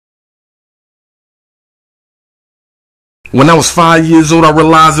When I was 5 years old, I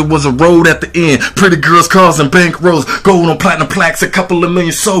realized it was a road at the end. Pretty girls, cars, and bank rolls. Gold on platinum plaques, a couple of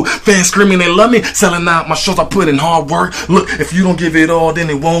million sold. Fans screaming they love me. Selling out my shows, I put in hard work. Look, if you don't give it all, then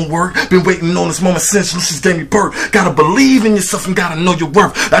it won't work. Been waiting on this moment since Lucius gave me birth. Gotta believe in yourself and gotta know your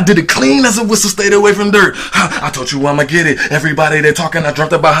worth. I did it clean as a whistle, stayed away from dirt. I told you I'ma get it. Everybody they talking, I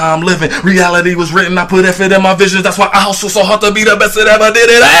dreamt about how I'm living. Reality was written, I put effort in my visions. That's why I hustle so hard to be the best that ever did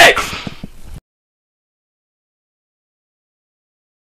it. Hey!